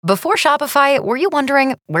Before Shopify, were you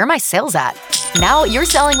wondering, where are my sales at? Now you're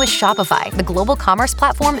selling with Shopify, the global commerce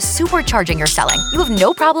platform supercharging your selling. You have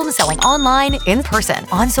no problem selling online, in person,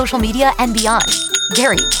 on social media, and beyond.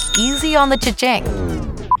 Gary, easy on the cha-ching.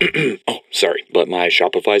 Oh, sorry, but my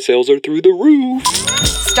Shopify sales are through the roof.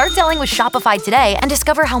 Start selling with Shopify today and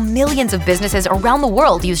discover how millions of businesses around the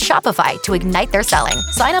world use Shopify to ignite their selling.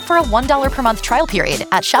 Sign up for a $1 per month trial period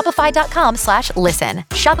at shopify.com/listen.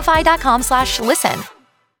 Shopify.com/listen.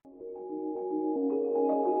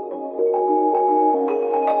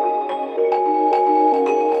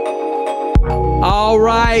 All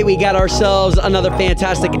right, we got ourselves another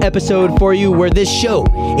fantastic episode for you where this show,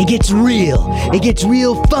 it gets real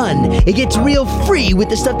fun, it gets real free with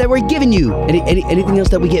the stuff that we're giving you. Anything else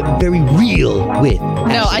that we get very real with?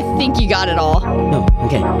 No, I think you got it all. No,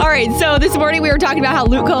 okay. All right, so this morning we were talking about how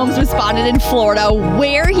Luke Combs was spotted in Florida,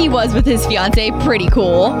 where he was with his fiance. Pretty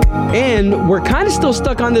cool. And we're kind of still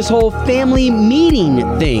stuck on this whole family meeting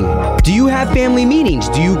thing. Do you have family meetings?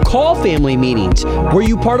 Do you call family meetings? Were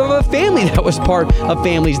you part of a family that was part of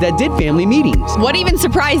families that did family meetings? What even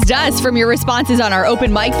surprised us from your responses on our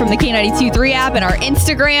open mic from the K92.3 app and our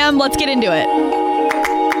Instagram? Let's get into it.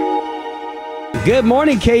 Good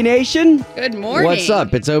morning, K-Nation. Good morning. What's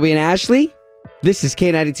up? It's Obie and Ashley. This is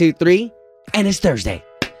K92.3, and it's Thursday.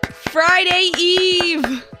 Friday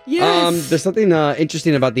Eve. Yes. There's something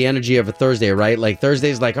interesting about the energy of a Thursday, right? Like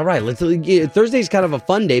Thursday's like, all right, Thursday's kind of a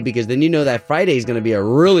fun day because then you know that Friday is going to be a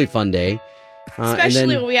really fun day.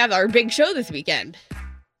 Especially when we have our big show this weekend.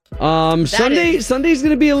 Sunday's going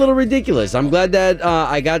to be a little ridiculous. I'm glad that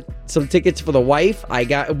I got some tickets for the wife. I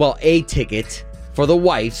got, a ticket for the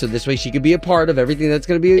wife, so this way she could be a part of everything that's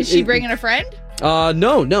going to be. Is she bringing a friend?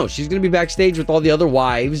 No. She's going to be backstage with all the other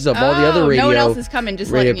wives of all the other radio. No one else is coming,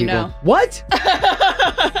 just letting you know. What?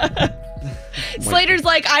 Slater's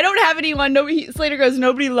like, I don't have anyone. Slater goes,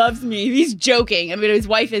 nobody loves me. He's joking. I mean, his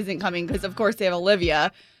wife isn't coming because, of course, they have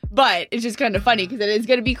Olivia. But it's just kind of funny because it is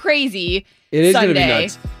going to be crazy. It is going to be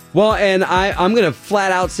nuts. Well, and I'm going to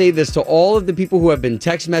flat out say this to all of the people who have been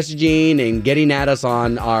text messaging and getting at us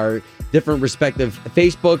on our different respective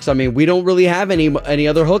Facebooks. I mean, we don't really have any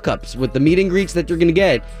other hookups with the meet and greets that you're going to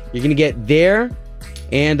get. You're going to get there.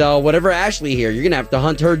 And whatever Ashley here, you're going to have to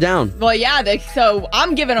hunt her down. Well, yeah, so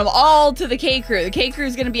I'm giving them all to the K-Crew. The K-Crew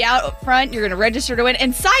is going to be out up front. You're going to register to win.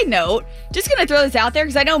 And side note, just going to throw this out there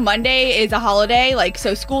because I know Monday is a holiday.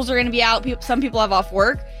 So schools are going to be out. Some people have off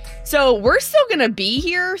work. So we're still going to be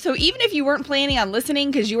here. So even if you weren't planning on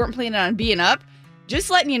listening because you weren't planning on being up, just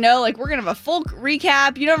letting you know, we're going to have a full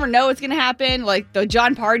recap. You never know what's going to happen. Like the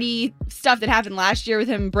John Party stuff that happened last year with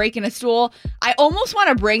him breaking a stool. I almost want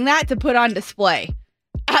to bring that to put on display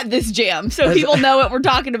at this jam so people know what we're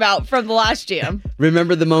talking about from the last jam.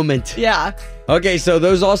 Remember the moment. Yeah. Okay, so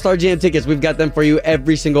those All-Star Jam tickets, we've got them for you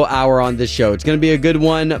every single hour on this show. It's going to be a good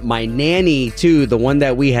one. My nanny, too, the one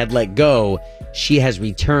that we had let go, she has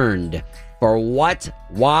returned. For what?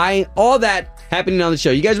 Why? All that happening on the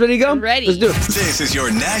show. You guys ready to go? I'm ready. Let's do it. This is your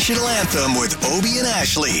national anthem with Obie and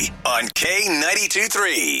Ashley on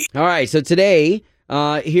K92.3. All right, so today,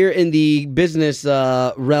 here in the business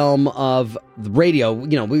realm of radio,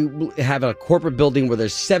 we have a corporate building where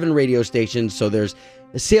there's 7 radio stations. So there's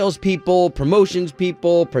the salespeople, promotions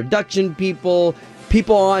people, production people,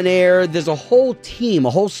 people on air. There's a whole team, a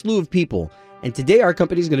whole slew of people. And today our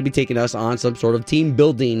company is going to be taking us on some sort of team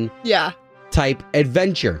building type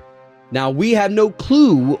adventure. Now, we have no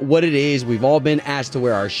clue what it is. We've all been asked to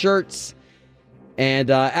wear our shirts. And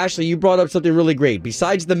Ashley, you brought up something really great.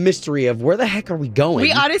 Besides the mystery of where the heck are we going?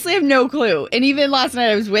 We honestly have no clue. And even last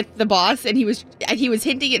night I was with the boss and he was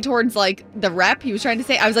hinting it towards the rep. He was trying to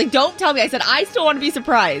say, I was like, don't tell me. I said, I still want to be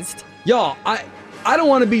surprised. Y'all, I don't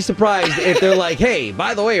want to be surprised if they're like, hey,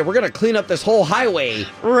 by the way, we're going to clean up this whole highway.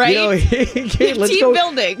 Right. Let's team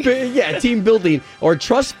building. Yeah, team building. Or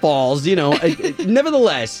trust falls,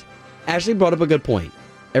 Nevertheless, Ashley brought up a good point.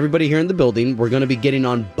 Everybody here in the building, we're going to be getting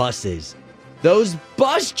on buses. Those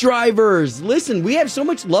bus drivers. Listen, we have so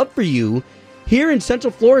much love for you here in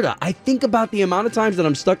Central Florida. I think about the amount of times that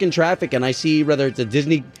I'm stuck in traffic and I see whether it's a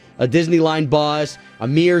Disneyline bus, a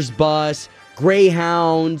Mears bus,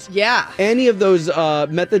 Greyhounds. Yeah. Any of those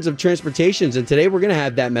methods of transportations. And today we're going to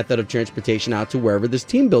have that method of transportation out to wherever this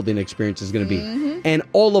team building experience is going to be. Mm-hmm. And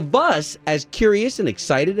all of us, as curious and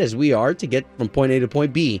excited as we are to get from point A to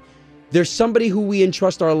point B, there's somebody who we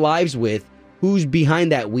entrust our lives with who's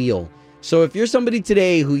behind that wheel. So if you're somebody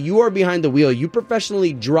today who you are behind the wheel, you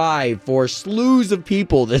professionally drive for slews of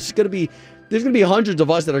people, there's going to be hundreds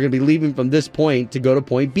of us that are going to be leaving from this point to go to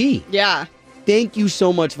point B. Yeah. Thank you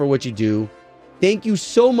so much for what you do. Thank you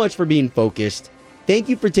so much for being focused. Thank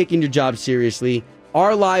you for taking your job seriously.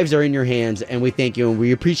 Our lives are in your hands, and we thank you and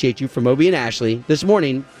we appreciate you. From Obie and Ashley, this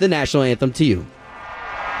morning, the national anthem to you.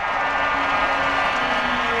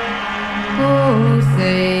 Oh,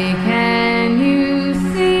 say, can you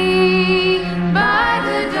see by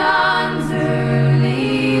the dawn's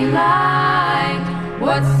early light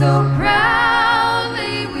what so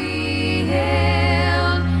proudly we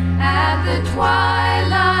hailed at the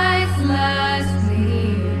twilight's last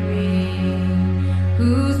gleaming,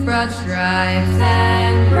 whose broad stripes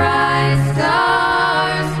and bright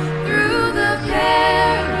stars through the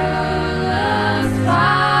perilous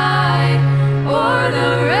fight o'er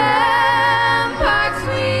the ramparts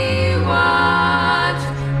we watched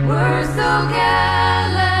were so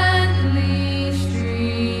gallantly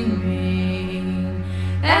streaming,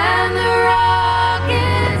 and the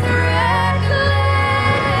rocket's red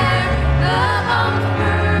glare, the bombs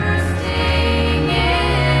bursting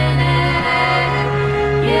in air,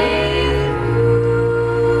 gave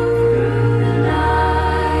proof through the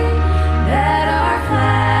night that our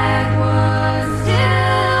flag was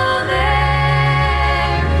still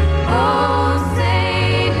there. Oh,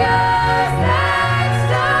 say does that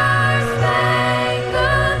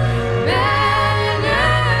star-spangled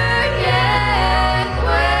banner yet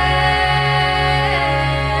wave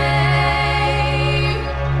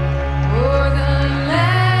o'er the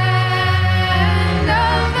land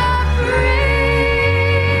of the free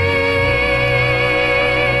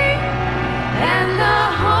and the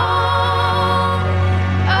home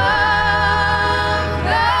of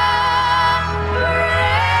the brave.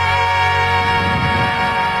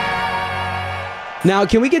 Now,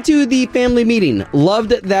 can we get to the family meeting?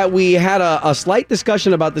 Loved that we had a slight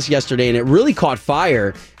discussion about this yesterday, and it really caught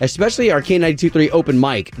fire, especially our K92.3 open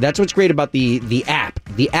mic. That's what's great about the app.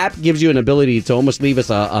 The app gives you an ability to almost leave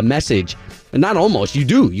us a message. And not almost, you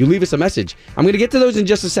do. You leave us a message. I'm going to get to those in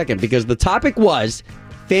just a second because the topic was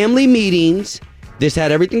family meetings. This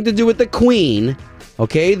had everything to do with the Queen.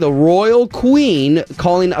 Okay, the royal Queen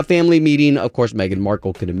calling a family meeting. Of course, Meghan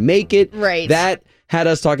Markle couldn't make it. Right. That had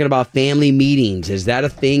us talking about family meetings. Is that a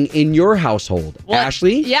thing in your household? Well,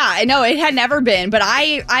 Ashley? Yeah, I know it had never been, but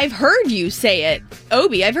I've heard you say it.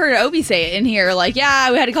 Obie, I've heard Obie say it in here. Like, yeah,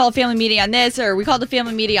 we had to call a family meeting on this, or we called a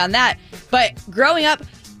family meeting on that. But growing up,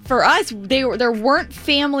 for us, there weren't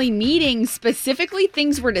family meetings specifically.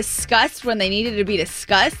 Things were discussed when they needed to be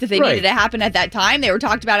discussed. If they needed to happen at that time, they were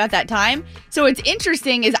talked about at that time. So what's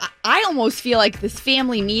interesting is I almost feel like this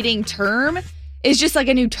family meeting term is just like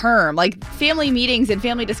a new term. Like family meetings and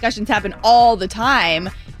family discussions happen all the time.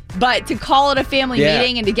 But to call it a family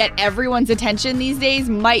meeting and to get everyone's attention these days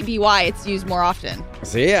might be why it's used more often.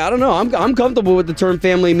 So yeah, I don't know. I'm comfortable with the term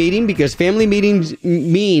family meeting because family meetings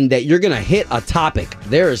mean that you're going to hit a topic.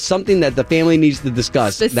 There is something that the family needs to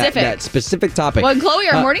discuss. Specific. That specific topic. Well, Chloe,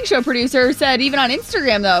 our morning show producer, said even on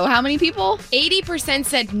Instagram, though, how many people? 80%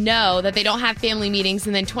 said no, that they don't have family meetings,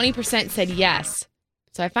 and then 20% said yes.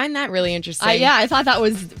 So I find that really interesting. Yeah, I thought that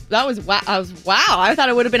was wow. I thought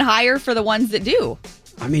it would have been higher for the ones that do.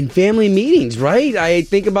 I mean, family meetings, right? I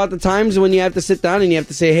think about the times when you have to sit down and you have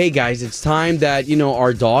to say, hey, guys, it's time that,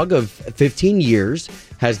 our dog of 15 years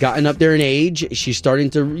has gotten up there in age. She's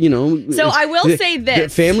starting to, So I will say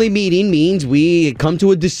this. The family meeting means we come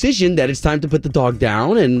to a decision that it's time to put the dog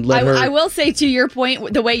down and let her. I will say, to your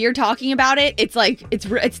point, the way you're talking about it, it's like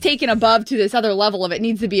it's taken above to this other level of it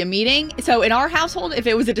needs to be a meeting. So in our household, if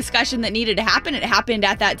it was a discussion that needed to happen, it happened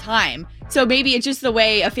at that time. So maybe it's just the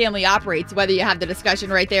way a family operates, whether you have the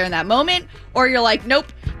discussion right there in that moment, or you're like, nope,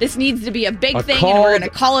 this needs to be a big thing and we're going to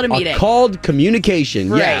call it a meeting. Called communication.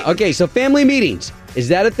 Right. Yeah. Okay, so family meetings. Is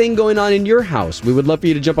that a thing going on in your house? We would love for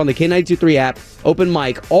you to jump on the K92.3 app, open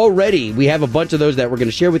mic. Already, we have a bunch of those that we're going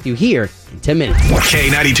to share with you here in 10 minutes.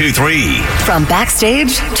 K92.3. From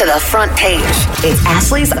backstage to the front page, it's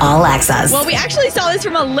Ashley's All Access. Well, we actually saw this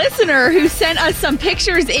from a listener who sent us some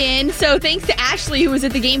pictures in. So thanks to Ashley, who was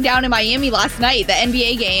at the game down in Miami last night, the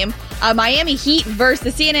NBA game. Miami Heat versus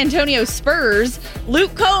the San Antonio Spurs.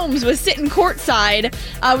 Luke Combs was sitting courtside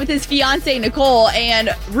with his fiancée, Nicole, and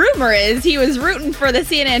rumor is he was rooting for the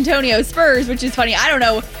San Antonio Spurs, which is funny. I don't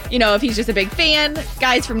know, if he's just a big fan.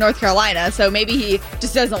 Guy's from North Carolina, so maybe he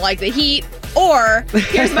just doesn't like the Heat. Or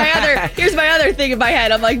here's my other thing in my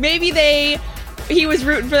head. I'm like, maybe he was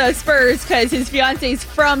rooting for the Spurs because his fiancee's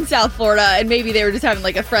from South Florida, and maybe they were just having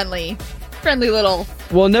like a friendly little.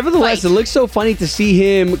 Well, nevertheless, fight. It looks so funny to see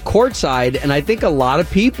him courtside, and I think a lot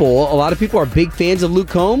of people are big fans of Luke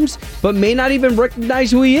Combs, but may not even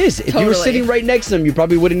recognize who he is. If you were sitting right next to him, you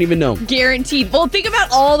probably wouldn't even know. Guaranteed. Well, think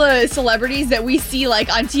about all the celebrities that we see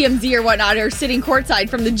like on TMZ or whatnot are sitting courtside,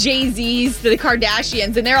 from the Jay-Z's to the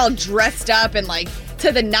Kardashians, and they're all dressed up and like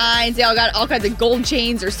to the nines. They all got all kinds of gold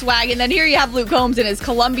chains or swag. And then here you have Luke Combs in his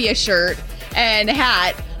Columbia shirt and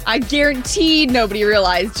hat. I guaranteed nobody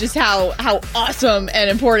realized just how awesome and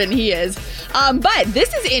important he is. But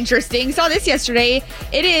this is interesting. Saw this yesterday.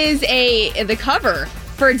 It is the cover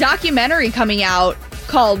for a documentary coming out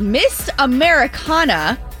called Miss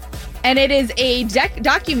Americana. And it is a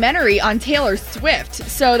documentary on Taylor Swift.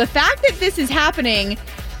 So the fact that this is happening,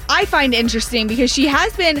 I find interesting because she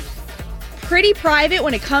has been pretty private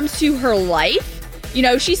when it comes to her life. You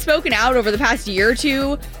know, she's spoken out over the past year or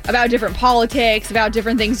two about different politics, about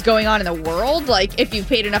different things going on in the world, like if you've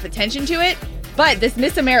paid enough attention to it. But this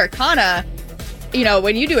Miss Americana, you know,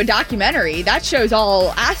 when you do a documentary, that shows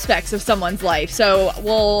all aspects of someone's life. So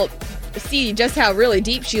we'll see just how really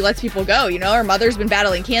deep she lets people go. You know, her mother's been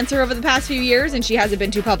battling cancer over the past few years, and she hasn't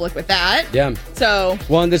been too public with that. Yeah. So,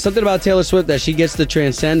 well, and there's something about Taylor Swift that she gets to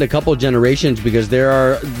transcend a couple generations because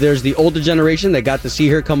there's the older generation that got to see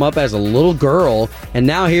her come up as a little girl, and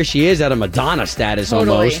now here she is at a Madonna status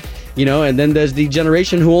almost. You know, and then there's the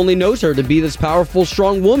generation who only knows her to be this powerful,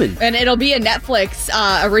 strong woman. And it'll be a Netflix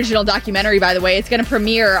original documentary, by the way. It's going to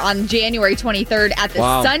premiere on January 23rd at the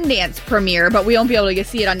Sundance premiere, but we won't be able to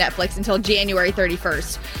see it on Netflix until January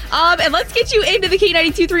 31st. And let's get you into the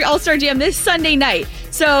K92.3 All-Star Jam this Sunday night.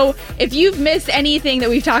 So if you've missed anything that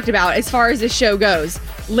we've talked about as far as this show goes,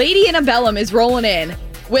 Lady Antebellum is rolling in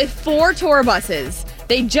with 4 tour buses.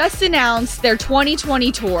 They just announced their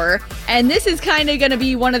 2020 tour, and this is kind of going to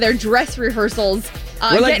be one of their dress rehearsals.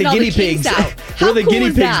 We're like the guinea pigs. We're the cool guiney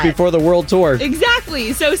is pigs that? before the world tour.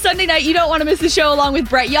 Exactly. So Sunday night, you don't want to miss the show along with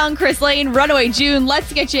Brett Young, Chris Lane, Runaway June.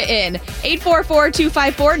 Let's get you in.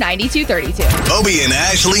 844-254-9232. Obie and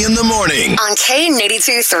Ashley in the morning. On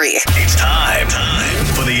K82.3. It's time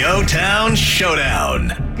for the O-Town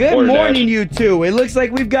Showdown. Good morning, you two. It looks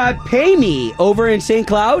like we've got Pay Me over in St.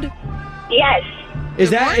 Cloud. Yes. Is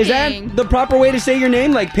that the proper way to say your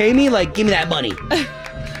name? Like pay me? Like give me that money?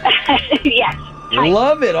 Yes.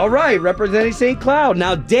 Love it. All right. Representing St. Cloud.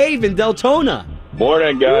 Now Dave in Deltona.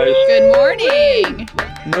 Morning, guys. Good morning.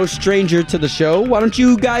 No stranger to the show. Why don't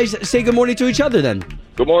you guys say good morning to each other then?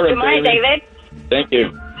 Good morning, Good morning, David. Thank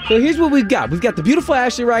you. So here's what we've got. We've got the beautiful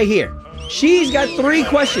Ashley right here. She's got 3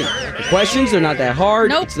 questions. The questions are not that hard.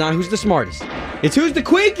 Nope. It's not who's the smartest. It's who's the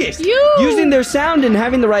quickest. You. Using their sound and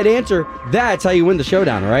having the right answer. That's how you win the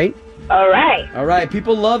showdown, all right? All right. All right.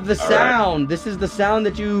 People love the sound. This is the sound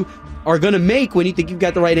that you are going to make when you think you've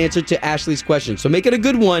got the right answer to Ashley's question. So make it a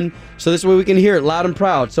good one so this way we can hear it loud and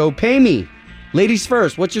proud. So pay me. Ladies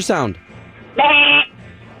first. What's your sound?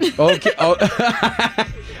 Okay. Oh.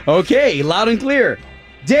 Okay. Loud and clear.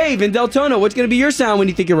 Dave in Deltona, what's going to be your sound when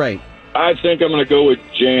you think you're right? I think I'm going to go with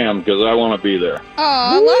jam because I want to be there. Oh,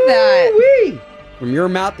 I love that. Woo-wee. From your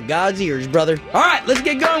mouth to God's ears, brother. All right, let's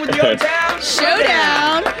get going with the O-Town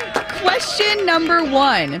Showdown. Question number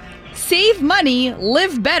 1. Save money,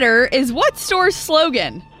 live better is what store's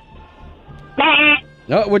slogan?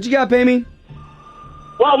 Oh, what you got, Pammy?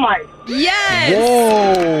 Walmart. Yes.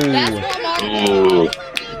 Whoa. That's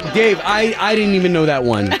Walmart. Dave, I didn't even know that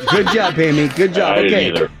one. Good job, Pammy. Good job. I didn't Okay.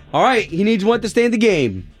 either. All right, he needs one to stay in the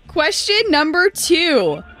game. Question number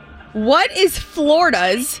 2. What is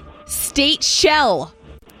Florida's state shell?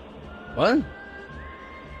 What?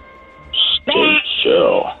 State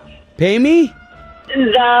show. Pammy?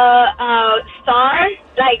 The star,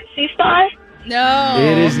 like sea star. No.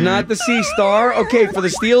 It is not the Sea Star. Okay, for the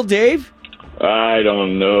steal, Dave? I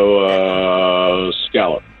don't know.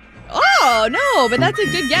 Scallop. Oh, no, but that's a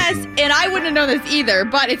good guess. And I wouldn't have known this either,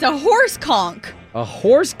 but it's a horse conch. A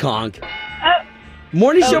horse conch?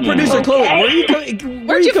 Morning show producer Chloe, where are you,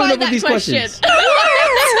 Where'd you coming find up with that these question? questions?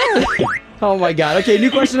 Oh my God. Okay, new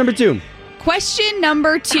question number 2. Question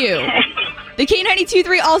number 2. The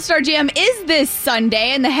K92.3 All-Star Jam is this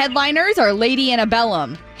Sunday, and the headliners are Lady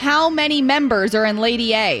Antebellum. How many members are in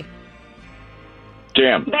Lady A?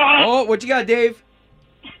 Jam. Oh, what you got, Dave?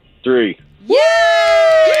 3. Yay!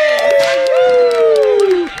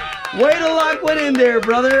 Way to lock one in there,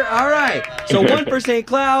 brother. All right. So 1 for St.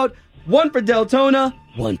 Cloud, 1 for Deltona.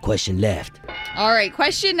 1 question left. All right,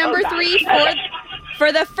 question number 3.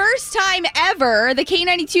 For the first time ever, the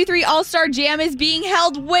K92.3 All-Star Jam is being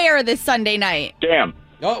held where this Sunday night? Jam.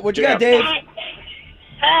 Oh, what you got, Dave?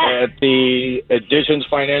 At the Additions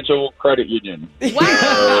Financial Credit Union. Wow.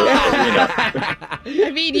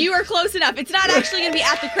 I mean, you are close enough. It's not actually going to be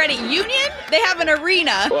at the credit union. They have an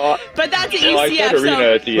arena, but that's at UCF. I said arena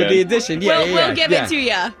at the With end. the addition, yeah, We'll give it to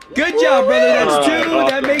you. Good job, brother. That's 2. Awesome.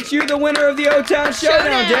 That makes you the winner of the O-Town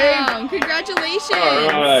Showdown, Dave. Congratulations.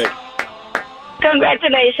 All right.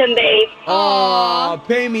 Congratulations, Dave. Oh,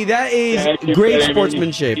 pay me. That is Thank you, great baby.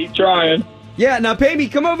 sportsmanship. Keep trying. Yeah, now,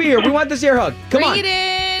 Pammy, come over here. We want this air hug. Come Bring on. it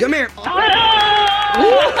in. Come here.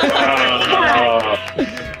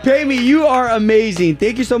 Pammy, you are amazing.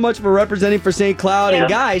 Thank you so much for representing for St. Cloud. And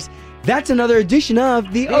guys, that's another edition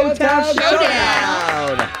of the O-Town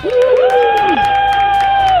Showdown.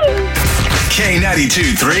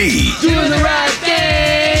 K92-3. Doing the right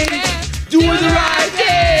thing. Doing the right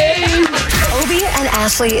thing. Obie and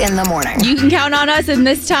Ashley in the morning. You can count on us in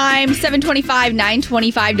this time, 725,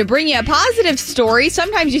 925, to bring you a positive story.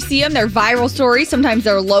 Sometimes you see them, they're viral stories. Sometimes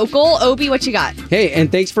they're local. Obie, what you got? Hey,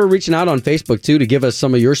 and thanks for reaching out on Facebook, too, to give us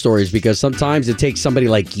some of your stories, because sometimes it takes somebody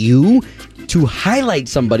like you to highlight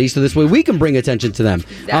somebody so this way we can bring attention to them.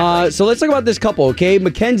 Exactly. So let's talk about this couple, okay?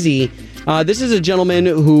 Mackenzie, this is a gentleman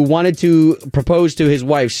who wanted to propose to his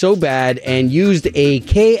wife so bad and used a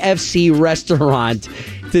KFC restaurant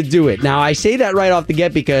to do it. Now, I say that right off the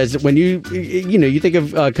get because when you think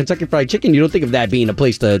of Kentucky Fried Chicken, you don't think of that being a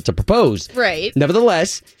place to propose. Right.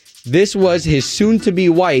 Nevertheless, this was his soon-to-be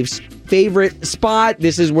wife's favorite spot.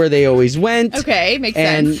 This is where they always went. Okay, makes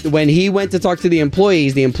sense. And when he went to talk to the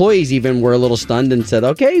employees even were a little stunned and said,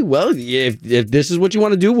 okay, well, if this is what you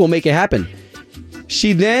want to do, we'll make it happen.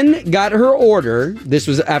 She then got her order. This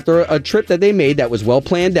was after a trip that they made that was well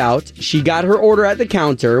planned out. She got her order at the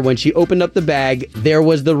counter. When she opened up the bag, there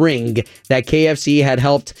was the ring that KFC had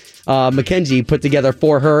helped Mackenzie put together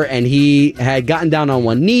for her. And he had gotten down on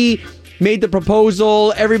one knee, made the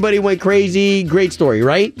proposal. Everybody went crazy. Great story,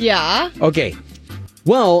 right? Yeah. Okay.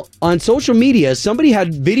 Well, on social media, somebody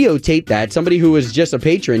had videotaped that. Somebody who was just a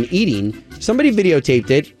patron eating. Somebody videotaped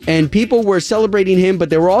it, and people were celebrating him, but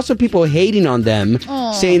there were also people hating on them,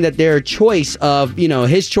 saying that their choice of,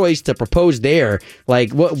 his choice to propose there,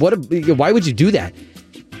 like, why would you do that?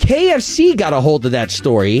 KFC got a hold of that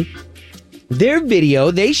story. Their video,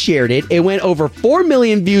 they shared it. It went over 4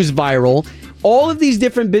 million views viral. All of these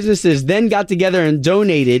different businesses then got together and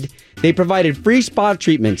donated. They provided free spa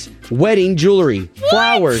treatments, wedding jewelry,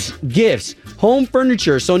 flowers, gifts, home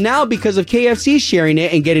furniture. So now, because of KFC sharing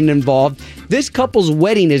it and getting involved, this couple's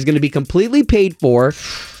wedding is going to be completely paid for.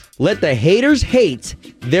 Let the haters hate.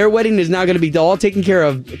 Their wedding is now going to be all taken care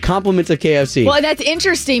of. Compliments of KFC. Well, and that's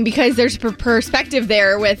interesting because there's perspective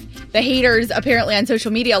there with the haters apparently on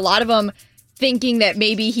social media. A lot of them thinking that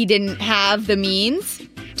maybe he didn't have the means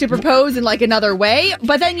to propose in like another way.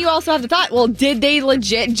 But then you also have the thought, well, did they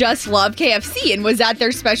legit just love KFC? And was that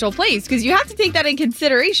their special place? Because you have to take that in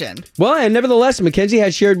consideration. Well, and nevertheless, Mackenzie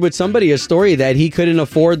had shared with somebody a story that he couldn't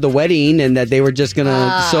afford the wedding and that they were just going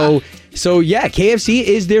to... So yeah, KFC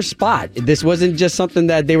is their spot. This wasn't just something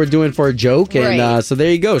that they were doing for a joke. And Right. so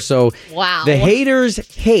there you go. So Wow. the haters'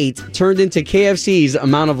 hate turned into KFC's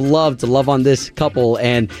amount of love to love on this couple.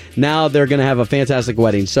 And now they're going to have a fantastic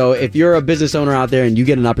wedding. So if you're a business owner out there and you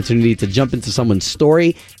get an opportunity to jump into someone's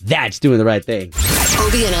story, that's doing the right thing.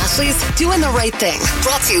 Obie and Ashley's Doing the Right Thing.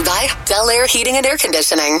 Brought to you by Bel Air Heating and Air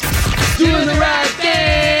Conditioning. Doing the right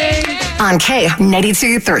thing. On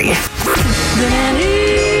K92.3.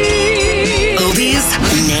 Obie's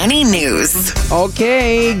Nanny News.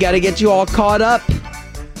 Okay, got to get you all caught up.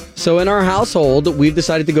 So in our household, we've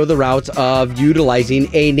decided to go the route of utilizing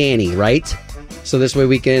a nanny, right? So this way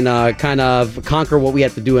we can kind of conquer what we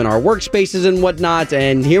have to do in our workspaces and whatnot.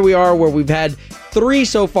 And here we are where we've had 3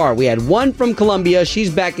 so far. We had 1 from Colombia. She's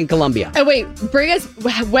back in Colombia. And wait, bring us,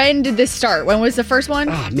 when did this start? When was the first one?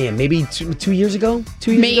 Oh, man, maybe 2 years ago?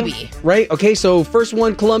 2 years ago? Maybe. Right? Okay, so first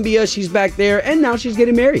one, Colombia. She's back there. And now she's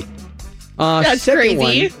getting married. That's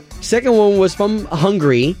crazy. Second one was from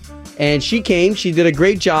Hungary. And she came. She did a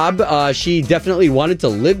great job. She definitely wanted to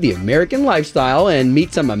live the American lifestyle and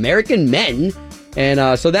meet some American men.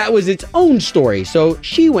 And so that was its own story. So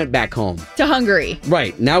she went back home. To Hungary.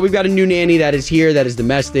 Right. Now we've got a new nanny that is here, that is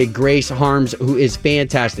domestic, Grace Harms, who is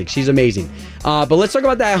fantastic. She's amazing. But let's talk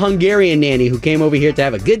about that Hungarian nanny who came over here to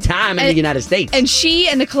have a good time in the United States. And she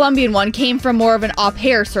and the Colombian one came from more of an au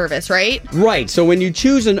pair service, right? Right. So when you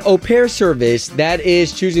choose an au pair service, that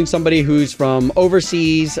is choosing somebody who's from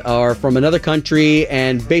overseas or from another country.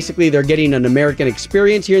 And basically they're getting an American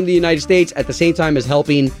experience here in the United States at the same time as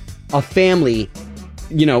helping a family,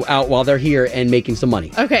 out while they're here and making some money.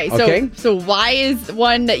 Okay, so why is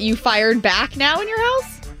one that you fired back now in your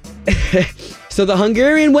house? So the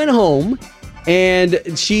Hungarian went home, and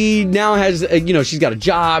she now has, she's got a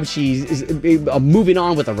job. She's moving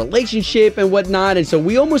on with a relationship and whatnot. And so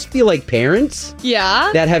we almost feel like parents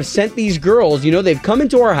that have sent these girls, they've come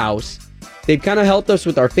into our house. They've kind of helped us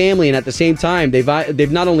with our family. And at the same time,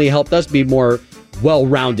 they've not only helped us be more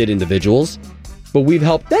well-rounded individuals, but we've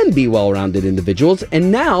helped them be well-rounded individuals.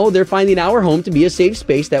 And now they're finding our home to be a safe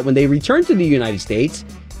space that when they return to the United States,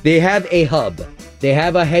 they have a hub. they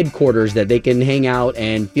have a headquarters that they can hang out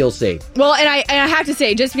and feel safe. Well, and I have to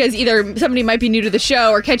say, just because either somebody might be new to the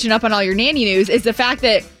show or catching up on all your nanny news, is the fact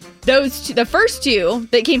that the first two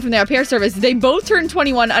that came from the au pair service, they both turned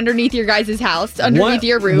 21 underneath your guys' house, underneath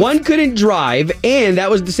your roof. One couldn't drive, and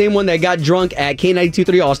that was the same one that got drunk at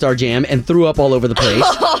K92.3 All-Star Jam and threw up all over the place.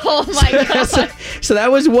 Oh my God. So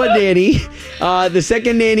that was one nanny. The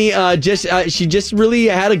second nanny, she just really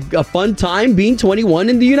had a fun time being 21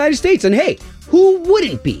 in the United States. And hey, who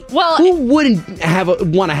wouldn't be? Well, who wouldn't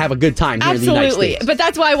want to have a good time here in the United States? Absolutely. But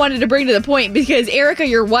that's why I wanted to bring to the point, because Erica,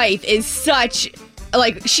 your wife, is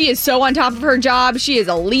she is so on top of her job. She is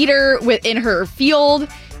a leader within her field.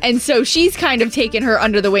 And so she's kind of taken her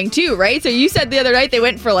under the wing too, right? So you said the other night they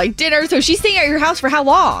went for dinner. So she's staying at your house for how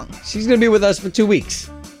long? She's going to be with us for 2 weeks.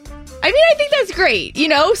 I mean, I think that's great.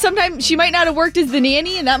 Sometimes she might not have worked as the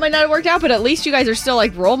nanny and that might not have worked out, but at least you guys are still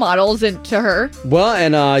role models to her. Well,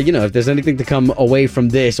 and if there's anything to come away from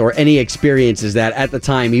this or any experiences, that at the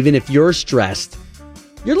time, even if you're stressed,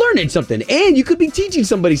 you're learning something, and you could be teaching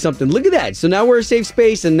somebody something. Look at that. So now we're a safe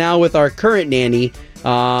space, and now with our current nanny,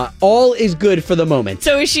 all is good for the moment.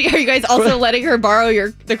 So are you guys also letting her borrow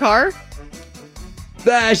the car?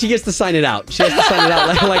 She gets to sign it out. She has to sign it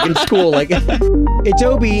out like in school. It's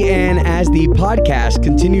Obie, and as the podcast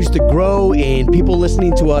continues to grow and people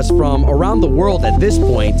listening to us from around the world at this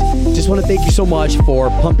point, just want to thank you so much for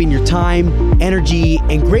pumping your time, energy,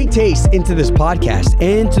 and great taste into this podcast.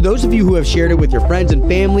 And to those of you who have shared it with your friends and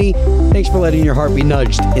family, thanks for letting your heart be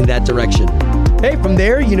nudged in that direction. Hey, from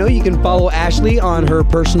there, you can follow Ashley on her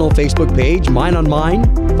personal Facebook page, mine on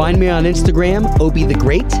mine. Find me on Instagram, Obie the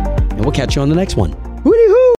Great, and we'll catch you on the next one. Hooty hoo!